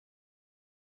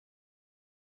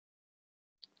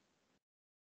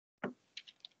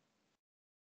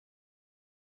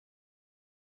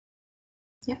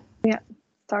Yeah,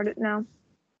 started now.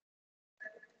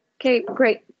 Okay,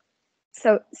 great.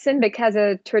 So SynBIC has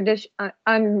a tradition.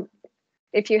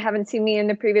 If you haven't seen me in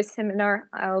the previous seminar,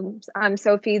 I'm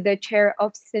Sophie, the chair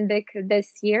of SynBIC this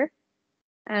year.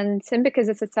 And SynBIC as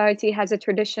a society has a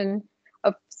tradition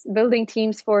of building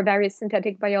teams for various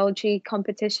synthetic biology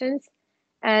competitions.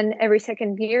 And every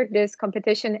second year, this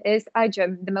competition is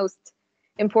iGEM, the most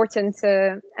important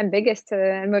and biggest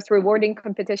and most rewarding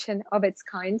competition of its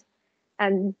kind.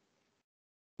 And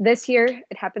this year,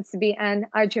 it happens to be an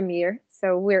iGEM year.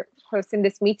 So we're hosting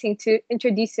this meeting to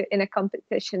introduce it in a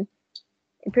competition.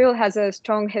 Imperial has a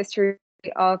strong history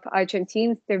of iGEM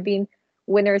teams. They've been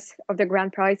winners of the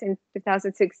grand prize in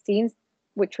 2016,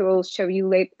 which we'll show you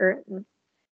later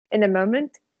in a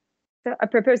moment. So I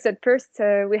propose that first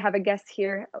we have a guest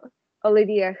here,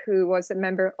 Olivia, who was a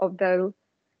member of the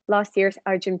last year's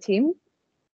iGEM team.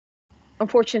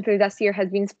 Unfortunately, last year has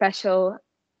been special,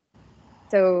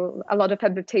 so a lot of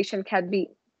adaptation had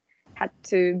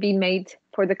to be made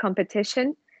for the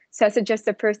competition. So I suggest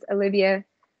that first Olivia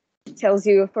tells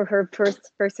you for her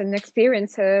first person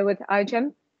experience with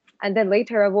iGEM, and then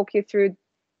later I'll walk you through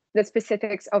the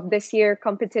specifics of this year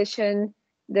competition,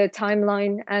 the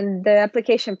timeline, and the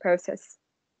application process.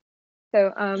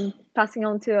 So passing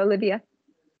on to Olivia.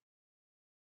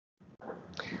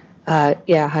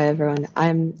 Yeah, hi everyone.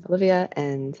 I'm Olivia,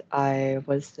 and I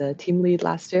was the team lead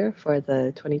last year for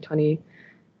the 2020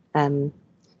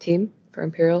 team for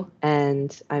Imperial,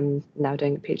 and I'm now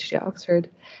doing a PhD at Oxford.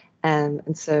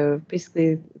 And so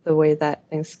basically the way that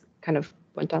things kind of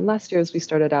went down last year is we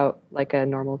started out like a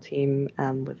normal team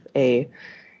with a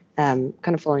kind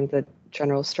of following the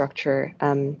general structure.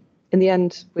 In the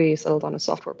end, we settled on a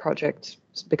software project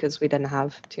because we didn't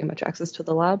have too much access to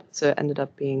the lab, so it ended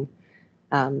up being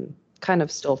kind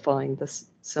of still following this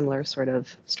similar sort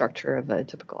of structure of a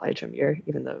typical iGEM year,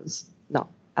 even though it was not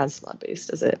as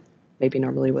lab-based as it maybe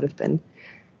normally would have been.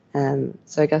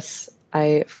 So I guess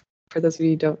for those of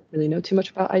you who don't really know too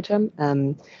much about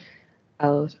iGEM,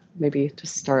 I'll maybe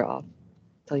just start off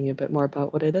telling you a bit more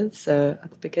about what it is. So at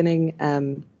the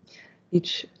beginning,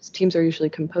 each teams are usually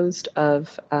composed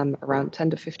of around 10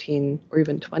 to 15 or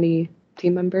even 20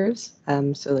 team members,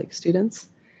 so like students.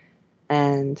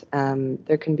 And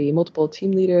there can be multiple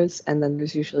team leaders, and then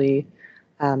there's usually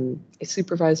a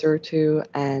supervisor or two,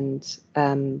 and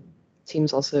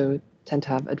teams also tend to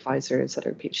have advisors that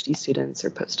are PhD students or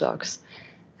postdocs.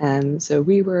 So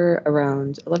we were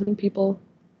around 11 people,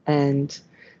 and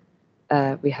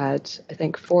we had, I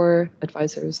think, 4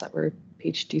 advisors that were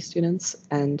PhD students,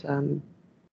 and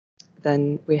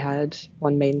then we had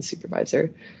 1 main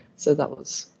supervisor. So that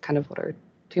was kind of what our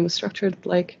team was structured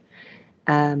like.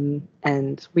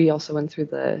 And we also went through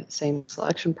the same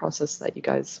selection process that you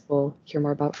guys will hear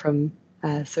more about from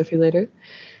Sophie later,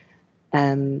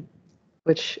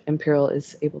 which Imperial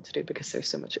is able to do because there's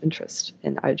so much interest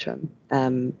in iGEM.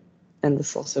 And this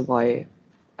is also why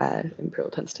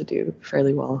Imperial tends to do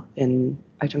fairly well in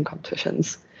iGEM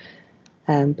competitions.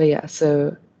 But yeah,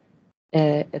 so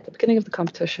at the beginning of the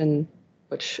competition,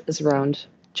 which is around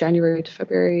January to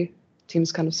February,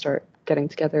 teams kind of start getting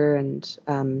together and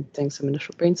doing some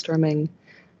initial brainstorming.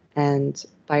 And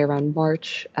by around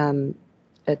March,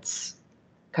 it's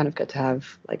kind of good to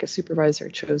have like a supervisor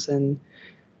chosen.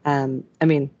 I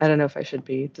mean, I don't know if I should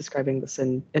be describing this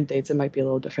in dates. It might be a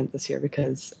little different this year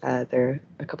because there are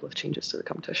a couple of changes to the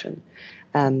competition.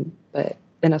 But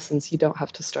in essence, you don't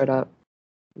have to start out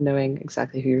knowing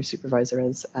exactly who your supervisor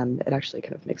is. It actually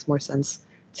kind of makes more sense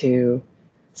to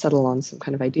settle on some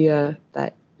kind of idea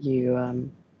that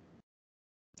you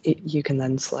can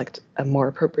then select a more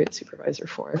appropriate supervisor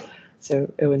for.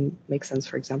 So it would make sense,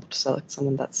 for example, to select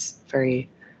someone that's very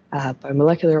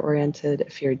biomolecular oriented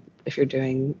if you're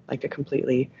doing like a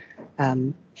completely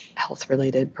health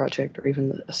related project or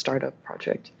even a startup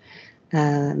project.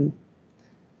 So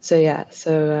yeah,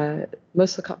 so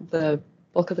most of the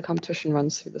bulk of the competition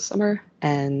runs through the summer,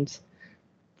 and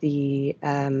the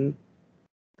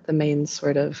main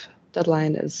sort of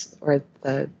deadline is, or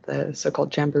the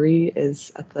so-called jamboree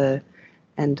is at the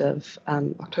end of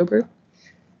October,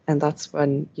 and that's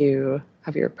when you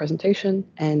have your presentation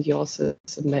and you also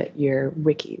submit your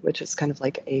wiki, which is kind of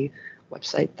like a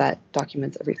website that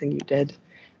documents everything you did.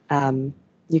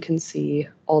 You can see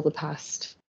all the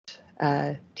past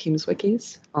teams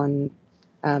wikis on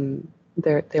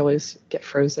they always get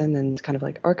frozen and kind of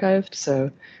like archived,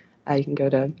 so you can go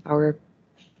to our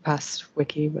past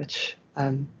wiki, which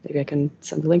maybe I can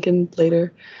send the link in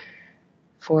later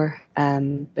for.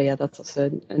 But yeah, that's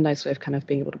also a nice way of kind of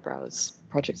being able to browse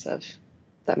projects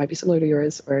that might be similar to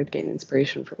yours or gain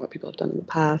inspiration from what people have done in the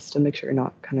past and make sure you're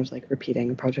not kind of like repeating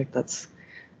a project that's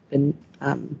been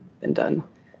done.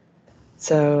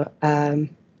 So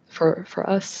for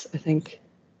us, I think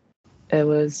it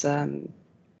was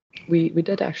we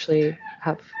did actually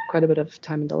have quite a bit of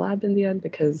time in the lab in the end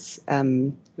because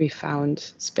we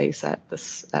found space at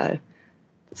this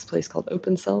place called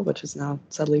Open Cell, which is now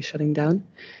sadly shutting down.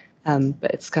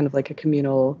 But it's kind of like a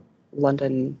communal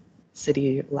London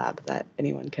city lab that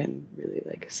anyone can really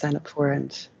like sign up for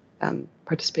and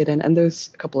participate in. And there's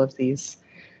a couple of these,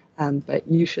 but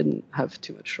you shouldn't have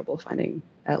too much trouble finding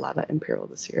a lab at Imperial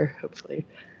this year, hopefully,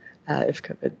 if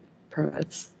COVID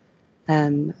permits.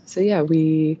 So yeah,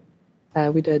 we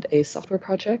did a software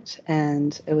project,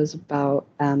 and it was about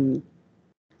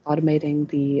automating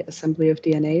the assembly of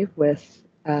DNA with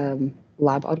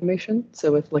lab automation,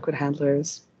 so with liquid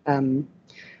handlers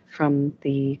from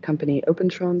the company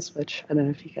Opentrons, which I don't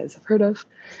know if you guys have heard of,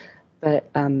 but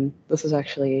this is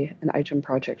actually an iGEM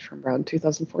project from around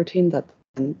 2014 that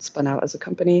then spun out as a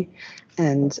company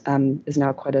and is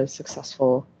now quite a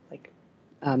successful, like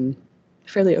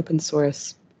fairly open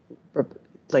source,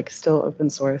 like still open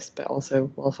source, but also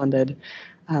well-funded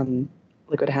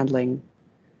liquid handling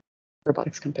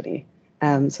robotics company.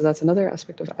 So that's another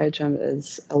aspect of iGEM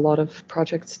is a lot of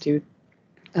projects do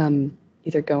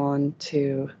either go on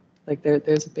to, like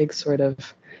there's a big sort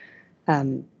of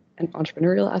an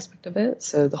entrepreneurial aspect of it.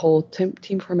 So the whole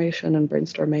team formation and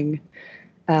brainstorming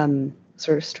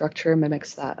sort of structure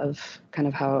mimics that of kind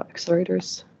of how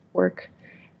accelerators work.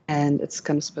 And it's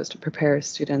kind of supposed to prepare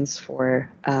students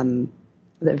for the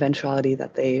eventuality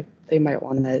that they might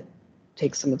want to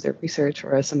take some of their research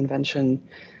or some invention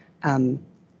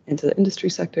into the industry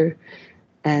sector.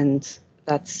 And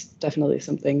that's definitely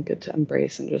something good to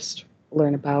embrace and just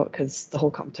learn about, because the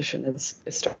whole competition is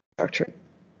structured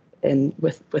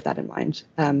with that in mind.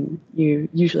 You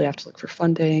usually have to look for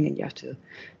funding, and you have to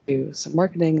do some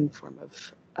marketing in the form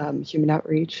of human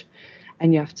outreach,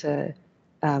 and you have to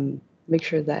make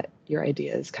sure that your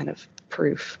idea is kind of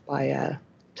proof by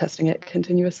testing it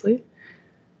continuously.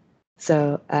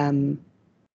 So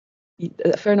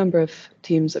a fair number of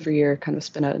teams every year kind of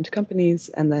spin out into companies,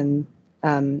 and then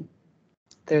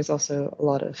there's also a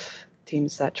lot of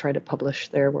teams that try to publish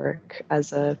their work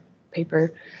as a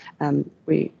paper.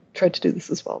 We tried to do this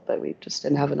as well, but we just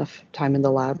didn't have enough time in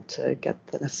the lab to get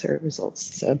the necessary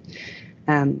results. So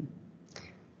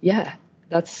yeah,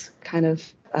 that's kind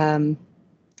of a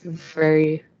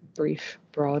very brief,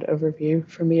 broad overview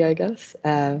for me, I guess.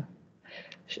 I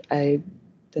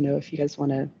don't know if you guys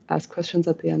want to ask questions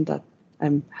at the end. That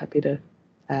I'm happy to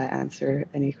answer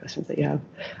any questions that you have.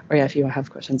 Or yeah, if you have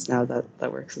questions now,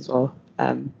 that works as well.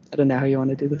 I don't know how you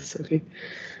want to do this, Sophie.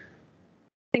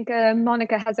 I think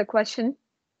Monica has a question.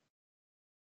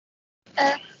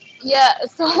 Yeah,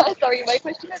 so sorry, my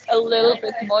question is a little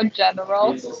bit more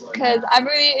general, because I'm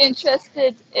really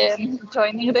interested in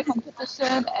joining the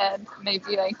competition and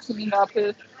maybe like teaming up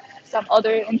with some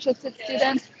other interested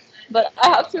students, but I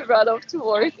have to run off to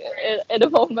work in a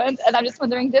moment, and I'm just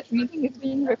wondering, this meeting is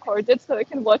being recorded so I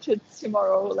can watch it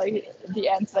tomorrow, like the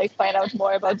end, like find out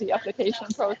more about the application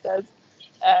process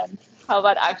and how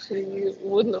that actually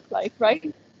would look like,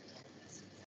 right?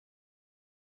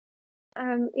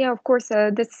 Yeah, of course,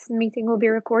 this meeting will be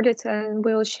recorded and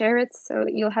we'll share it, so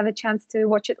you'll have a chance to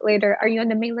watch it later. Are you on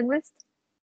the mailing list?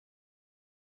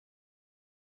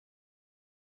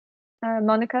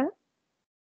 Monica?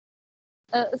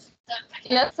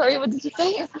 Yeah, sorry, what did you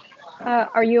say?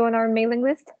 Are you on our mailing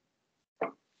list?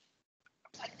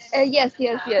 Yes,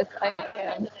 I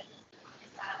am.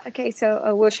 Okay,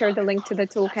 so we'll share the link to the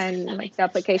toolkit and like the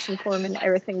application form and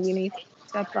everything you need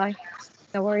to apply.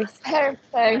 No worries.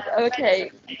 Perfect.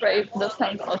 Okay, great. That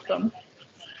sounds awesome.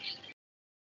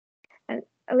 And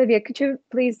Olivia, could you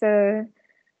please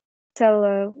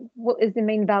tell what is the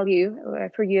main value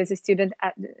for you as a student?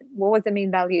 What was the main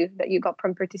value that you got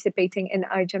from participating in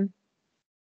iGEM?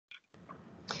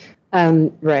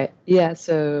 Right. Yeah.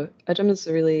 So iGEM is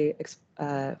a really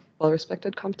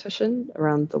well-respected competition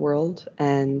around the world,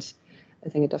 and I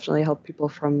think it definitely helped people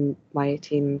from my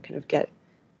team kind of get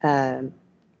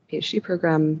PhD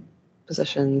program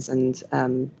positions, and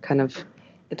kind of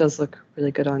it does look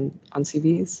really good on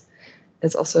CVs.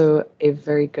 It's also a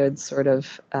very good sort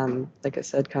of, like I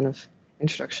said, kind of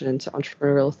introduction into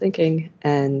entrepreneurial thinking,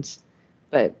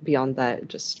 but beyond that,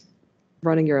 just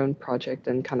running your own project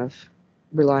and kind of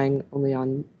relying only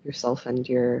on yourself and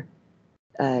your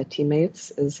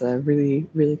teammates is a really,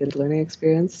 really good learning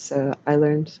experience. So I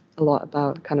learned a lot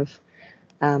about kind of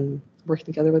working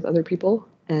together with other people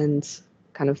and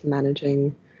kind of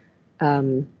managing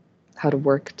how to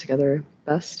work together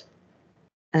best,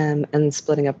 and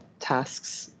splitting up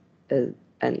tasks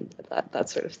and that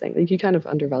sort of thing. Like you kind of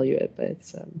undervalue it, but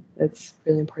it's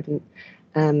really important.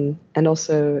 And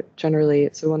also generally,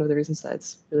 so one of the reasons that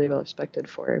it's really well respected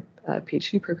for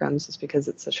PhD programs is because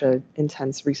it's such an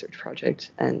intense research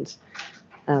project, and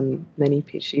many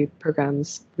PhD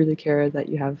programs really care that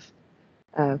you have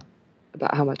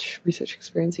about how much research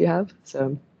experience you have.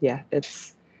 So yeah,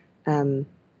 it's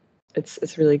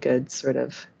really good sort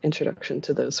of introduction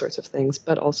to those sorts of things,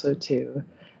 but also to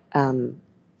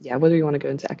yeah, whether you want to go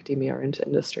into academia or into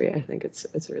industry, I think it's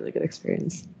a really good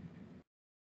experience.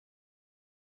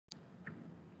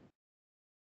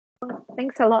 Well,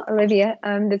 thanks a lot, Olivia.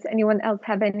 Does anyone else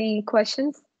have any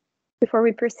questions before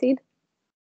we proceed?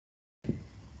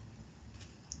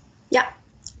 Yeah,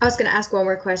 I was going to ask one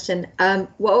more question.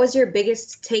 What was your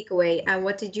biggest takeaway, and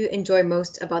what did you enjoy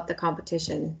most about the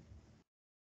competition?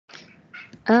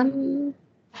 That's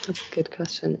a good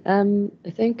question. I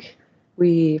think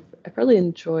I probably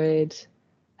enjoyed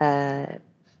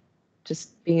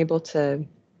just being able to,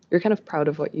 you're kind of proud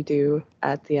of what you do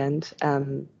at the end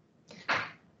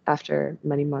after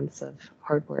many months of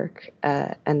hard work,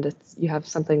 and you have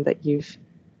something that you've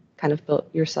kind of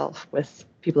built yourself with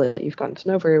people that you've gotten to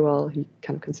know very well, who you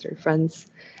kind of consider friends,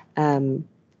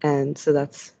 and so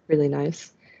that's really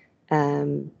nice.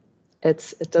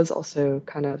 It does also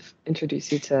kind of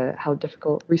introduce you to how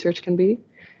difficult research can be,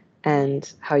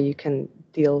 and how you can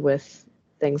deal with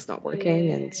things not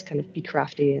working, and kind of be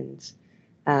crafty, and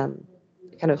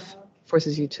kind of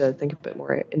forces you to think a bit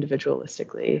more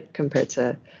individualistically compared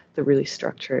to the really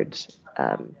structured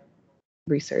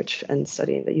research and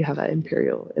studying that you have at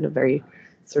Imperial in a very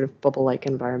sort of bubble-like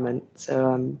environment.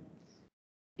 So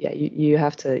yeah, you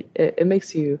have to, it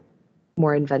makes you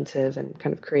more inventive and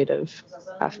kind of creative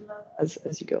as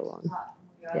you go along.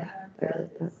 Yeah, I really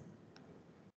like that.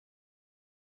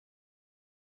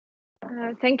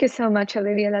 Thank you so much,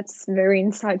 Olivia. That's very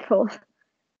insightful.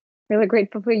 Really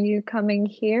grateful for you coming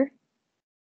here.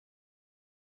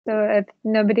 So if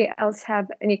nobody else have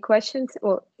any questions,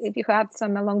 or if you have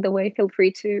some along the way, feel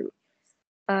free to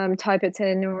type it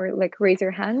in or like raise your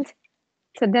hand.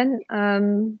 So then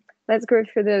let's go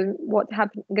through what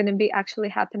going to be actually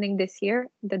happening this year,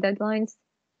 the deadlines,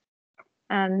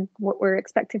 and what we're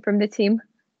expecting from the team.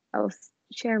 I'll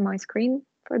share my screen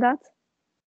for that.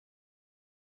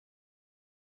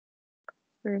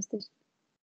 Where is this?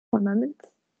 One moment.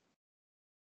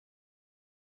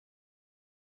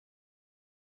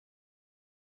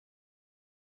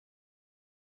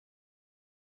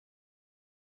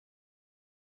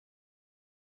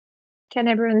 Can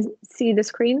everyone see the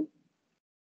screen?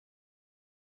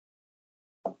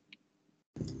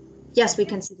 Yes, we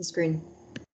can see the screen.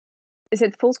 Is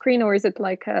it full screen or is it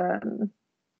like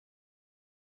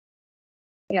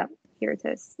yeah, here it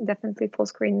is. Definitely full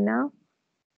screen now.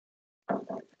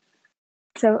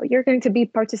 So you're going to be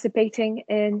participating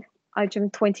in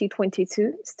iGEM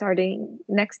 2022 starting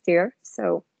next year.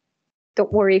 So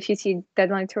don't worry if you see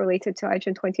deadlines related to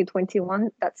iGEM 2021.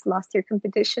 That's last year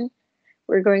competition.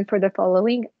 We're going for the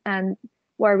following. And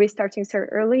why are we starting so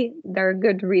early? There are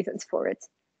good reasons for it.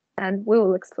 And we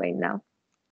will explain now.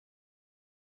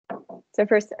 So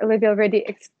first, Olivia already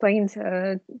explained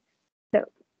the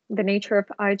nature of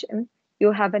iGEM.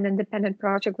 You have an independent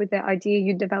project with the idea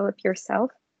you develop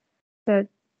yourself. The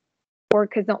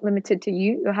work is not limited to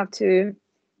you. You have to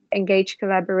engage,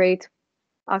 collaborate,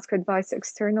 ask advice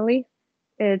externally.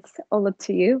 It's all up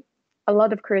to you. A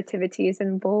lot of creativity is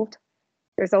involved.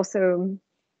 There's also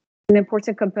an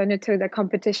important component to the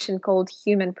competition called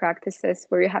human practices,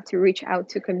 where you have to reach out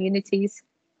to communities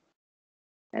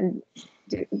and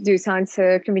do science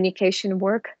communication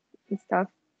work and stuff.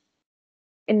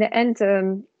 In the end,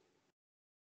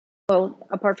 well,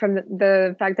 apart from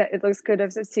the fact that it looks good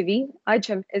as a CV,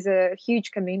 iGEM is a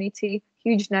huge community,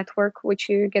 huge network, which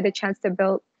you get a chance to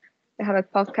build. They have a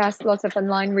podcast, lots of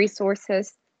online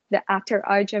resources, the After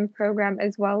iGEM program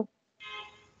as well.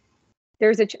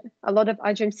 There's a lot of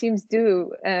iGEM teams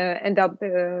do end up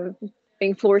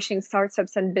being flourishing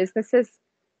startups and businesses.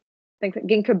 I think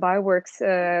Ginkgo Bioworks,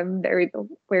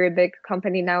 very big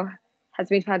company now, has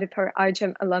been founded by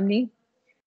iGEM alumni.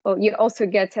 Well, you also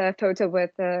get a photo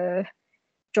with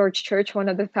George Church, one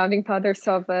of the founding fathers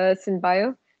of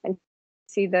SynBIC, and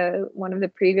see one of the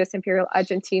previous Imperial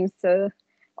iGEM teams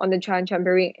on the Giant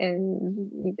Jamboree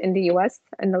in the US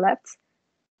on the left.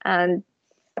 And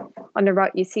on the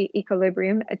right, you see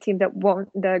Equilibrium, a team that won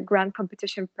the Grand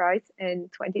Competition Prize in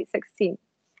 2016.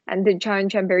 And the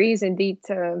Giant Jamboree is indeed,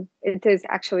 it is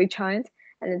actually giant,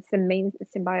 and it's the main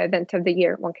SynBIC event of the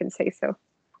year, one can say so.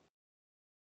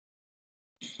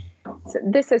 So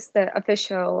this is the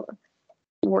official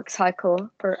work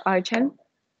cycle for iGEM.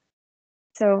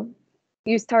 So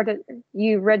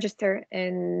you register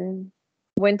in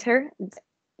winter.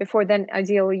 Before then,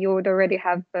 ideally, you would already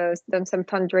have done some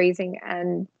fundraising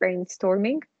and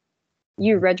brainstorming.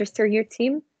 You register your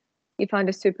team, you find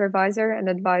a supervisor and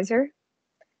advisor.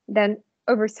 Then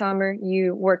over summer,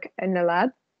 you work in the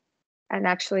lab and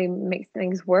actually make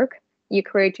things work. You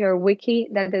create your wiki,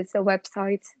 that is a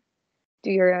website,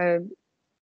 do your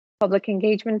public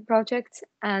engagement projects,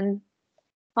 and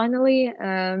finally,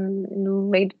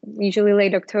 usually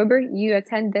late October, you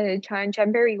attend the Giant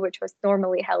Jamboree, which was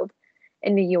normally held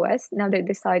in the US. Now they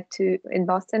decide in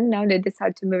Boston. Now they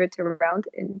decide to move it around.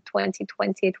 In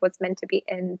 2020, it was meant to be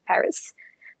in Paris,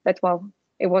 but well,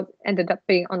 ended up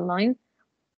being online.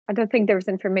 I don't think there's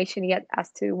information yet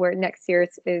as to where next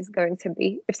year's is going to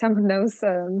be. If someone knows,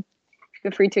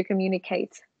 feel free to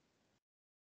communicate.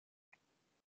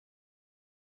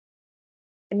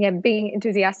 And yeah, being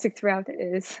enthusiastic throughout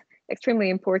is extremely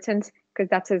important, because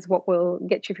that is what will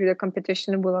get you through the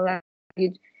competition and will allow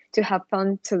you to have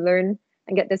fun, to learn,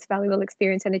 and get this valuable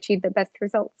experience and achieve the best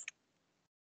results.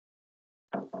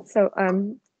 So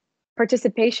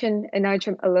participation in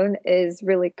iGEM alone is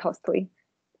really costly.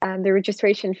 And the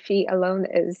registration fee alone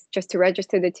is, just to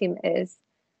register the team, is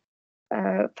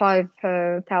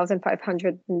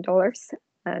 $5,500,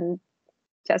 and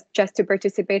just to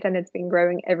participate, and it's been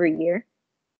growing every year.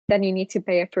 Then you need to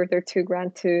pay a further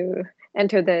 $2,000 to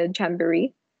enter the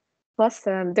Jamboree. Plus,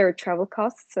 there are travel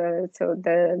costs, so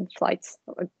the flights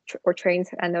or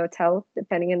trains and the hotel,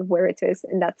 depending on where it is.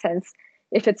 In that sense,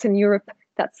 if it's in Europe,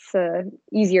 that's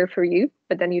easier for you,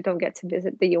 but then you don't get to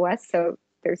visit the US, so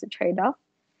there's a trade-off.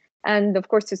 And of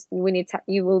course,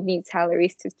 you will need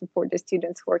salaries to support the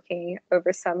students working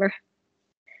over summer.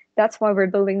 That's why we're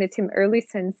building the team early,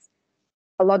 since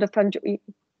a lot of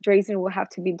fundraising will have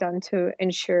to be done to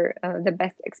ensure the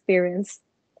best experience.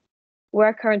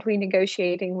 We're currently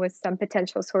negotiating with some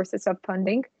potential sources of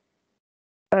funding,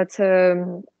 but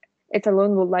it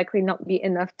alone will likely not be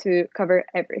enough to cover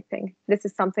everything. This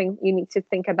is something you need to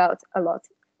think about a lot.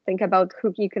 Think about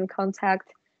who you can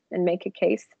contact and make a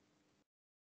case.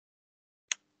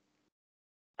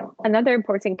 Another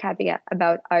important caveat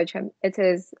about iGEM, it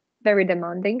is very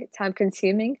demanding,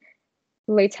 time-consuming.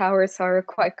 Late hours are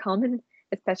quite common,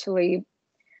 especially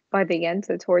by the end,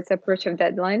 so towards the approach of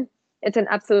deadline. It's an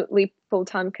absolutely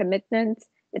full-time commitment.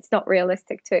 It's not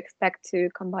realistic to expect to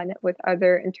combine it with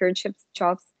other internships,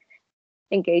 jobs,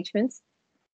 engagements.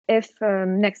 If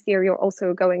next year you're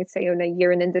also going, say, on a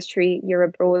year in industry, year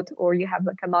abroad, or you have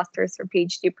like a master's or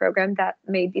PhD program that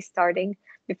may be starting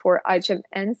before iGEM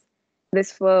ends,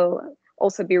 this will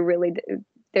also be really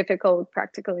difficult,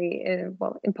 practically,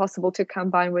 impossible to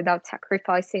combine without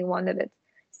sacrificing one of it.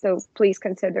 So please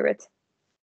consider it.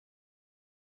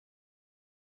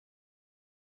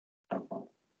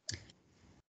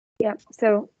 Yeah,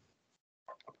 so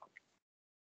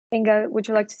Inga, would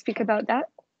you like to speak about that?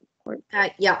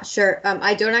 Yeah, sure.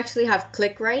 I don't actually have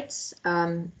click rights,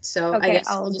 so okay, I guess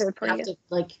I'll do it for have you. to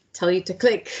tell you to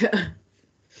click.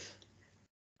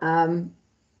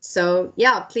 So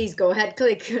yeah, please go ahead,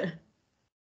 click.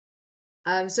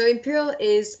 So Imperial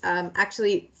is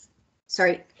actually,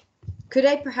 sorry, could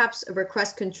I perhaps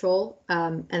request control,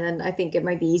 and then I think it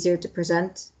might be easier to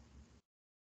present.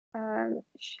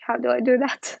 How do I do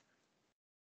that?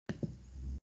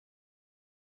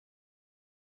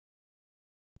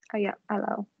 Oh yeah,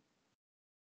 allow.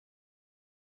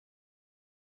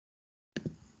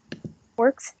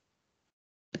 Works.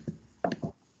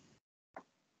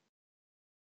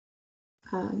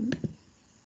 I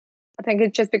think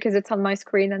it's just because it's on my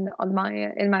screen and on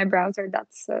in my browser.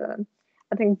 That's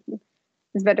I think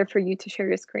it's better for you to share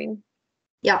your screen.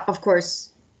 Yeah, of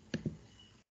course.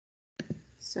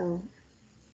 So,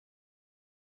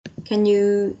 can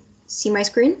you see my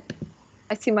screen?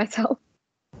 I see myself.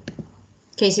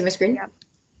 Can you see my screen? Yeah.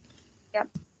 Yep.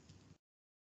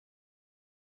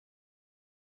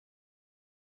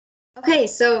 Okay,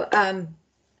 so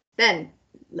then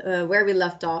where we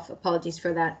left off, apologies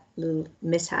for that little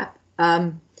mishap.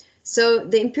 So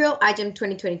the Imperial iGEM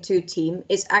 2022 team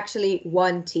is actually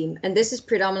one team, and this is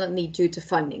predominantly due to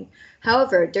funding.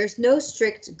 However, there's no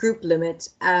strict group limit,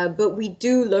 but we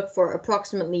do look for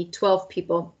approximately 12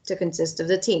 people to consist of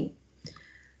the team.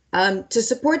 To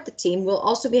support the team, we'll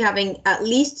also be having at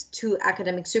least 2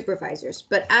 academic supervisors,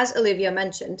 but as Olivia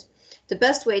mentioned, the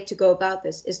best way to go about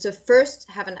this is to first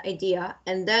have an idea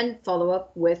and then follow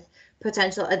up with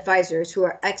potential advisors who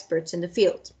are experts in the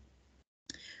field.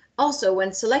 Also,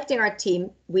 when selecting our team,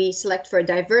 we select for a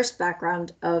diverse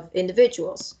background of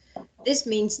individuals. This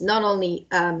means not only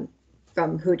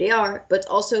from who they are, but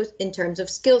also in terms of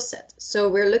skill set. So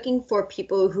we're looking for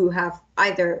people who have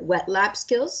either wet lab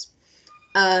skills,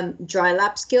 dry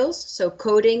lab skills, so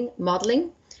coding,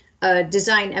 modeling,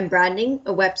 design and branding.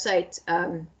 A website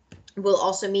will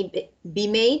also be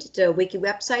made, the wiki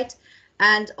website,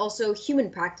 and also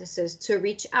human practices to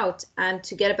reach out and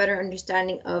to get a better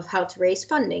understanding of how to raise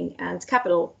funding and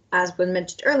capital. As was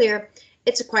mentioned earlier,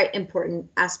 it's a quite important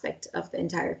aspect of the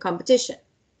entire competition.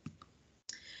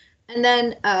 And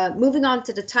then moving on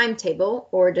to the timetable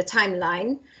or the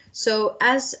timeline. So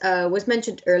as was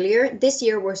mentioned earlier, this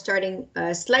year we're starting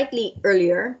slightly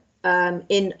earlier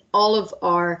in all of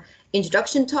our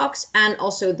introduction talks and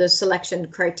also the selection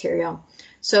criteria.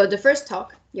 So the first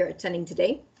talk you're attending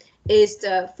today is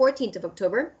the 14th of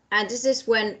October, and this is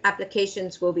when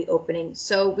applications will be opening.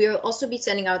 So we'll also be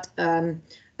sending out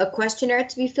a questionnaire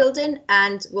to be filled in,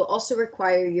 and we'll also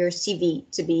require your CV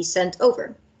to be sent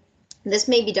over. This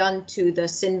may be done to the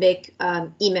SynBIC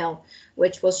email,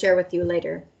 which we'll share with you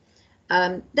later.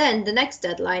 Then the next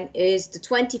deadline is the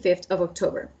 25th of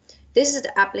October. This is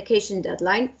the application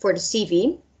deadline for the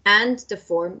CV and the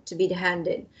form to be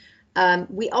handed.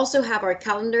 We also have our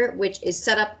calendar, which is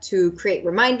set up to create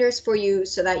reminders for you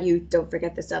so that you don't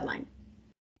forget this deadline.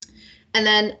 And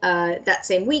then that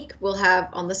same week, we'll have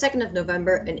on the 2nd of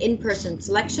November an in-person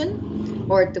selection,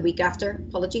 or the week after,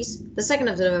 apologies, the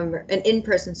 2nd of November, an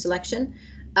in-person selection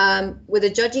with a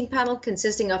judging panel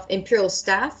consisting of Imperial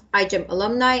staff, iGEM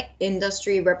alumni,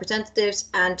 industry representatives,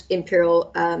 and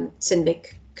Imperial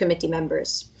SynBIC committee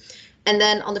members. And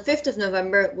then on the 5th of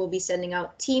November, we'll be sending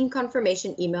out team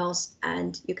confirmation emails,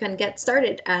 and you can get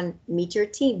started and meet your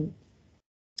team.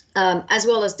 As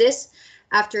well as this,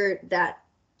 after that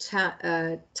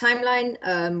timeline,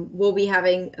 we'll be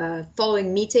having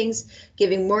following meetings,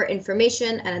 giving more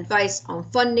information and advice on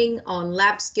funding, on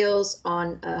lab skills,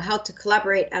 on how to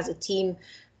collaborate as a team,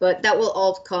 but that will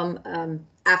all come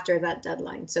after that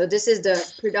deadline. So this is the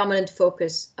predominant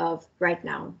focus of right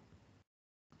now.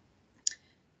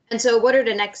 And so what are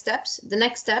the next steps? The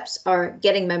next steps are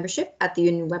getting membership at the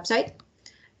union website,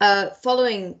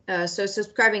 so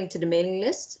subscribing to the mailing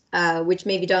list, which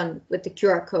may be done with the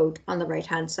QR code on the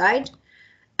right-hand side,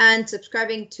 and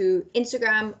subscribing to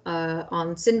Instagram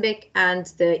on SynBIC and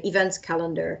the events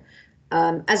calendar,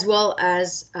 as well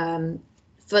as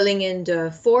filling in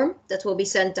the form that will be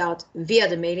sent out via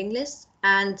the mailing list,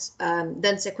 and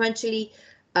then sequentially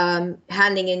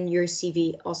handing in your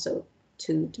CV also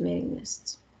to the mailing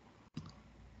list.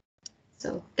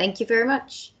 So thank you very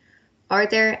much. Are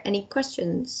there any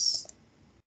questions?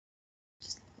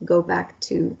 Just go back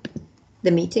to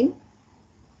the meeting.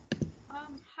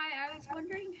 Hi, I was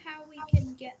wondering how we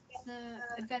can get the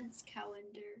events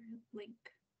calendar link.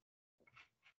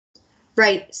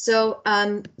 Right, so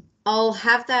I'll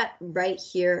have that right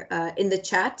here in the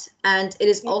chat, and it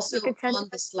is also on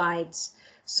the slides.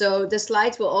 So the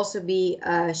slides will also be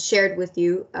shared with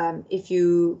you if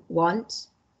you want,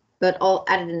 but I'll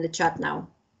add it in the chat now.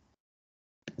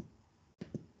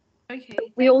 Okay.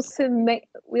 We also made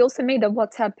a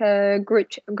WhatsApp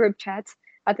group chat.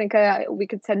 I think we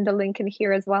could send the link in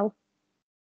here as well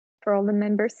for all the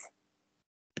members.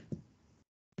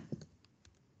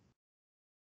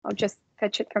 I'll just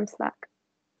fetch it from Slack.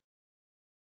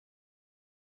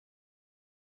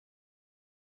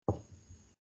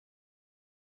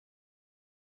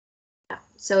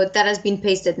 So that has been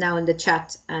pasted now in the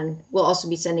chat, and we'll also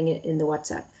be sending it in the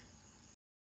WhatsApp.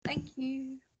 Thank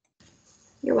you.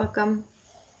 You're welcome.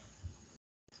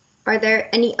 Are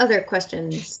there any other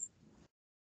questions?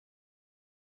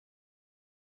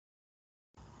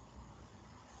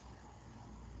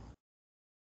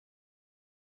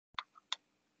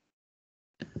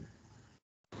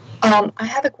 I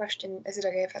have a question. Is it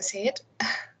okay if I say it?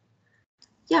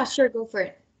 Yeah, sure, go for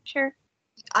it. Sure.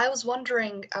 I was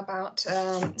wondering about,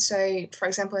 so for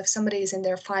example, if somebody is in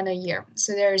their final year,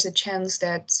 so there is a chance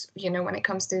that, you know, when it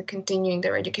comes to continuing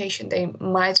their education, they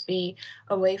might be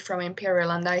away from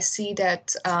Imperial, and I see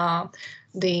that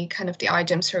the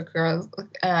iGEM circle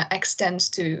extends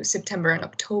to September and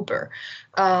October.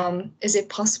 Is it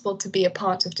possible to be a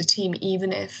part of the team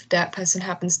even if that person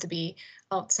happens to be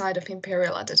outside of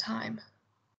Imperial at the time?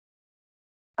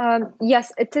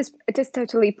 Yes, it is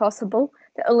totally possible.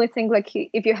 The only thing, like,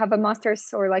 if you have a master's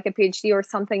or like a PhD or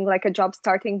something, like a job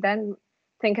starting, then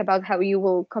think about how you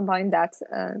will combine that,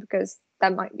 because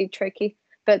that might be tricky.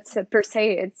 But per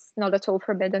se, it's not at all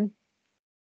forbidden.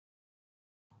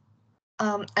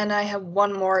 And I have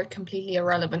one more completely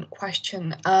irrelevant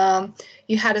question.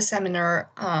 You had a seminar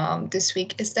this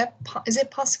week. Is it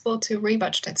possible to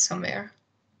rewatch that somewhere?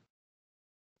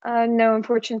 No,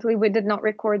 unfortunately, we did not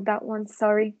record that one.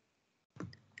 Sorry.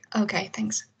 Okay,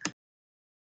 thanks.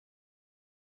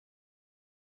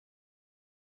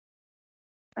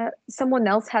 Someone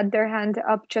else had their hand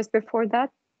up just before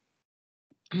that.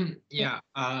 Yeah,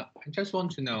 I just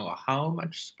want to know how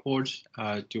much support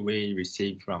do we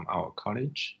receive from our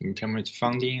college in terms of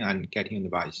funding and getting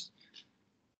advice?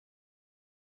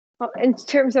 Well, in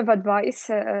terms of advice,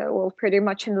 well, pretty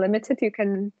much unlimited. You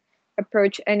can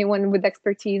approach anyone with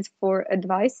expertise for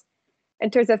advice. In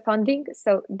terms of funding,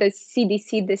 so the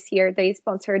CDC this year, they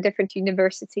sponsor a different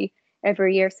university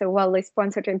every year. So while they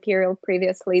sponsored Imperial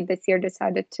previously, this year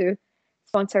decided to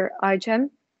sponsor iGEM.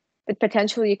 But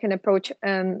potentially you can approach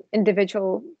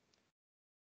individual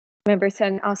members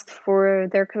and ask for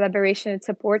their collaboration and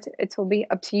support. It will be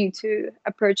up to you to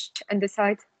approach and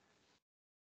decide.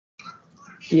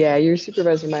 Yeah, your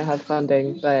supervisor might have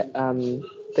funding, but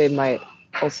they might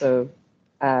also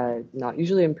not.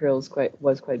 Usually Imperial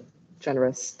was quite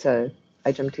generous to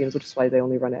iGEM teams, which is why they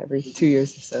only run it every 2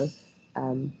 years or so.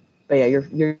 But yeah,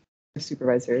 your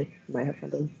supervisor might have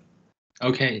funding.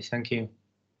 Okay, thank you.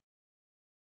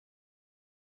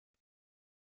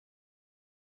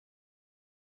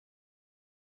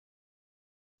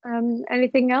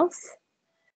 Anything else?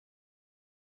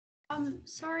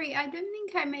 Sorry, I don't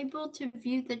think I'm able to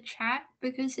view the chat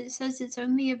because it says it's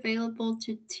only available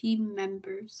to team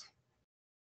members.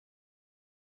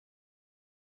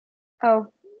 Oh.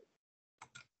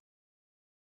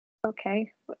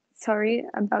 Okay, sorry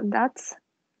about that.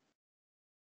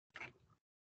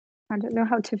 I don't know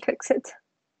how to fix it.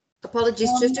 Apologies,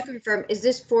 just to confirm, is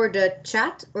this for the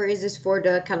chat or is this for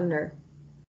the calendar?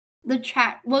 The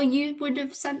chat. Well, you would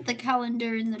have sent the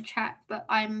calendar in the chat, but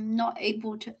I'm not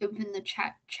able to open the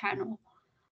chat channel.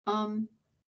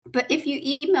 But if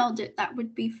you emailed it, that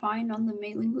would be fine on the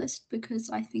mailing list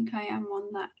because I think I am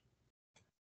on that.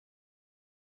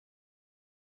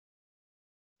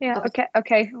 Yeah,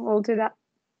 okay, we'll do that.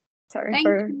 Sorry Thank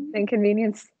for you. the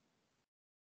inconvenience.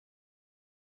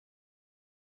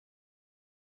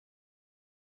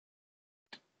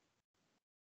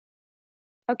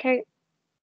 Okay.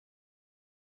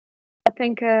 I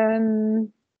think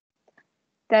then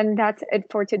that's it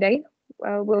for today.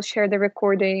 We'll share the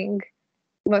recording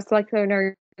most likely on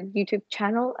our YouTube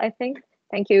channel, I think.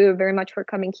 Thank you very much for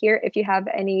coming here. If you have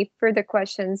any further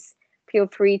questions, feel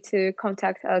free to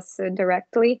contact us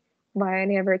directly via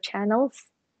any of our channels.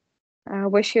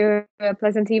 Wish you a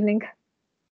pleasant evening.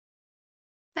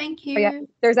 Thank you. Oh, yeah,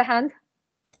 there's a hand.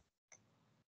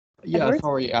 Yeah, Edward?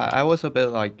 sorry, I was a bit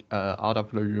like out of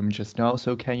the room just now.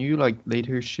 So can you like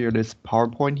later share this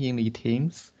PowerPoint in the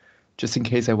Teams, just in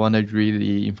case I want to read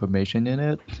the information in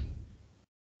it?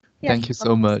 Yes, Thank you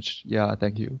so much. Yeah,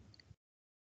 thank you.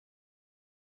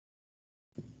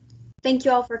 Thank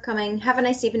you all for coming. Have a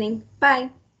nice evening. Bye.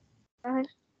 Bye.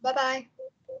 Bye-bye.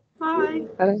 Bye.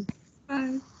 Bye.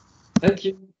 Bye. Thank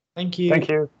you. Thank you. Thank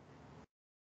you.